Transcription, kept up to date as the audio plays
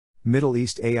Middle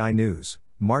East AI News,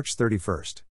 March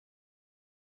 31st.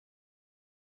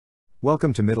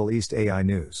 Welcome to Middle East AI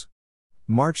News.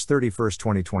 March 31st,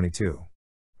 2022.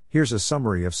 Here's a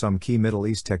summary of some key Middle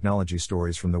East technology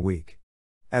stories from the week.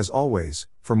 As always,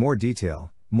 for more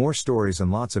detail, more stories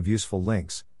and lots of useful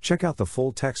links, check out the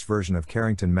full text version of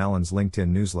Carrington Malin's LinkedIn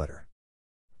newsletter.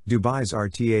 Dubai's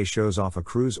RTA shows off a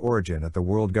cruise origin at the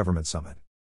World Government Summit.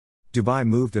 Dubai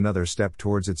moved another step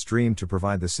towards its dream to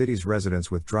provide the city's residents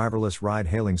with driverless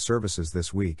ride-hailing services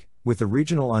this week, with the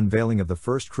regional unveiling of the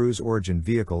first cruise origin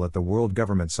vehicle at the World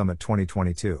Government Summit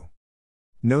 2022.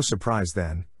 No surprise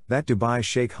then, that Dubai's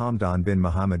Sheikh Hamdan bin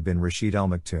Mohammed bin Rashid Al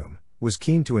Maktoum was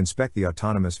keen to inspect the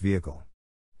autonomous vehicle.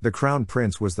 The Crown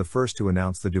Prince was the first to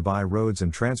announce the Dubai Roads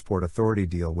and Transport Authority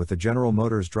deal with the General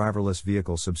Motors driverless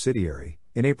vehicle subsidiary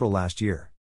in April last year.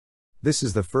 This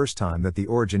is the first time that the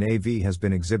Origin AV has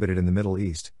been exhibited in the Middle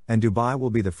East, and Dubai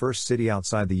will be the first city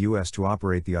outside the US to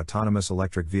operate the autonomous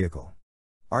electric vehicle.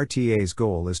 RTA's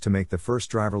goal is to make the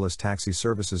first driverless taxi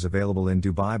services available in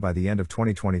Dubai by the end of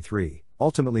 2023,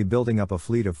 ultimately building up a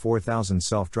fleet of 4,000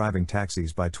 self-driving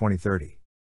taxis by 2030.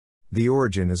 The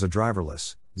Origin is a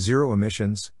driverless,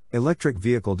 zero-emissions, electric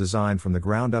vehicle designed from the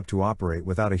ground up to operate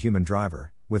without a human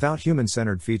driver, without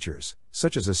human-centered features,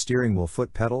 such as a steering wheel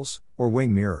foot pedals, or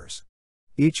wing mirrors.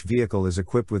 Each vehicle is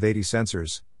equipped with 80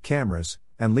 sensors, cameras,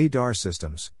 and LiDAR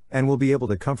systems, and will be able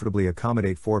to comfortably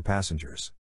accommodate 4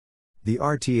 passengers. The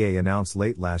RTA announced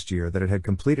late last year that it had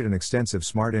completed an extensive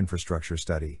smart infrastructure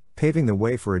study, paving the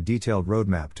way for a detailed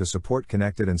roadmap to support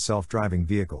connected and self-driving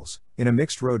vehicles, in a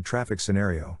mixed road traffic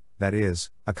scenario, that is,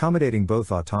 accommodating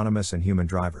both autonomous and human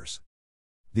drivers.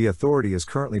 The authority is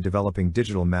currently developing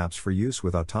digital maps for use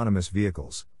with autonomous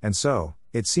vehicles, and so,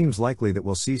 it seems likely that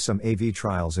we'll see some AV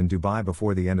trials in Dubai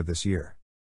before the end of this year.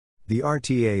 The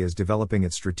RTA is developing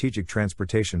its strategic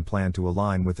transportation plan to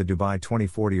align with the Dubai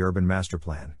 2040 Urban Master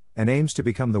Plan, and aims to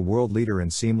become the world leader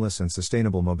in seamless and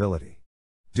sustainable mobility.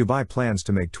 Dubai plans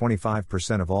to make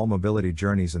 25% of all mobility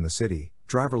journeys in the city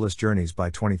driverless journeys by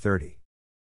 2030.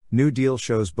 New deal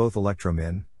shows both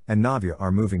Electromin and Navya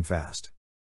are moving fast.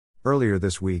 Earlier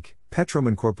this week,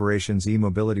 Petromin Corporation's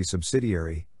e-mobility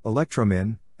subsidiary,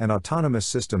 Electromin, and autonomous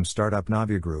systems startup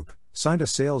Navya Group, signed a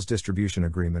sales distribution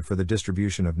agreement for the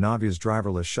distribution of Navya's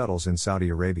driverless shuttles in Saudi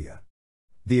Arabia.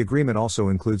 The agreement also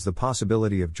includes the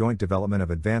possibility of joint development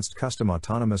of advanced custom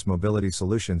autonomous mobility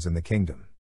solutions in the kingdom.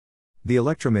 The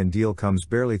Electromin deal comes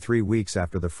barely 3 weeks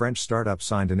after the French startup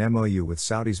signed an MOU with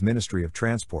Saudi's Ministry of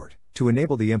Transport to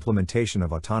enable the implementation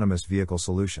of autonomous vehicle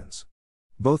solutions.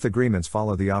 Both agreements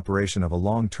follow the operation of a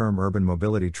long-term urban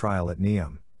mobility trial at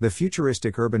Neom, the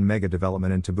futuristic urban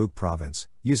mega-development in Tabuk province,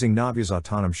 using Navya's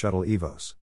autonomous shuttle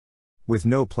EVOS. With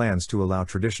no plans to allow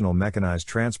traditional mechanized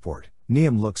transport,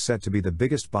 Neom looks set to be the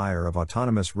biggest buyer of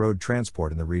autonomous road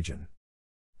transport in the region.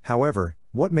 However,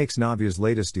 what makes Navya's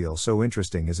latest deal so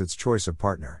interesting is its choice of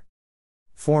partner.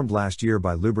 Formed last year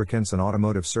by lubricants and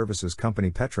automotive services company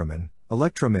Petromin,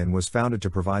 Electromin was founded to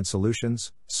provide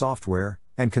solutions, software,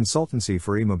 and consultancy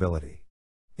for e-mobility.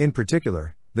 In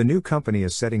particular, the new company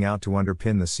is setting out to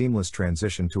underpin the seamless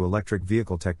transition to electric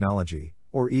vehicle technology,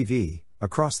 or EV,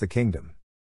 across the kingdom.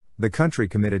 The country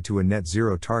committed to a net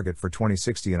zero target for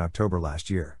 2060 in October last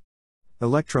year.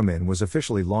 Electromin was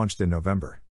officially launched in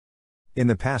November. In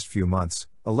the past few months,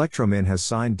 Electromin has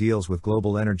signed deals with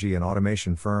global energy and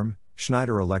automation firm,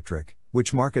 Schneider Electric,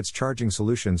 which markets charging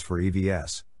solutions for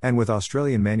EVs, and with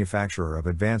Australian manufacturer of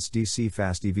advanced DC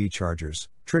fast EV chargers,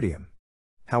 Tritium.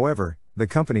 However, the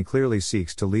company clearly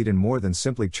seeks to lead in more than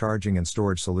simply charging and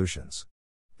storage solutions.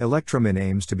 Electromin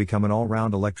aims to become an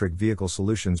all-round electric vehicle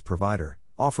solutions provider,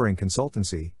 offering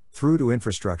consultancy, through to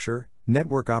infrastructure,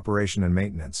 network operation and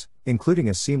maintenance, including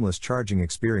a seamless charging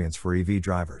experience for EV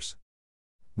drivers.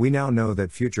 We now know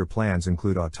that future plans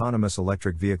include autonomous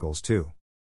electric vehicles too.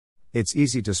 It's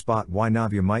easy to spot why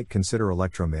Navya might consider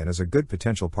Electromin as a good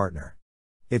potential partner.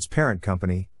 Its parent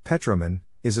company, Petromin,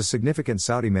 is a significant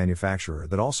Saudi manufacturer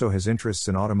that also has interests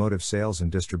in automotive sales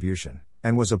and distribution,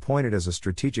 and was appointed as a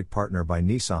strategic partner by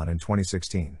Nissan in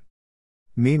 2016.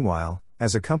 Meanwhile,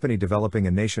 as a company developing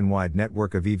a nationwide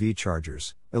network of EV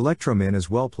chargers, Electromin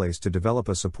is well placed to develop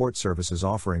a support services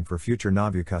offering for future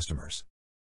Navya customers.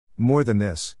 More than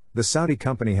this, the Saudi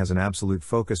company has an absolute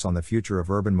focus on the future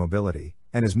of urban mobility,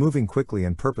 and is moving quickly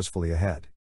and purposefully ahead.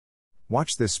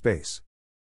 Watch this space.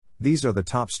 These are the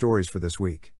top stories for this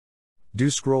week. Do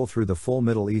scroll through the full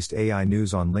Middle East AI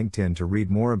news on LinkedIn to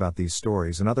read more about these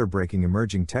stories and other breaking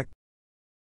emerging tech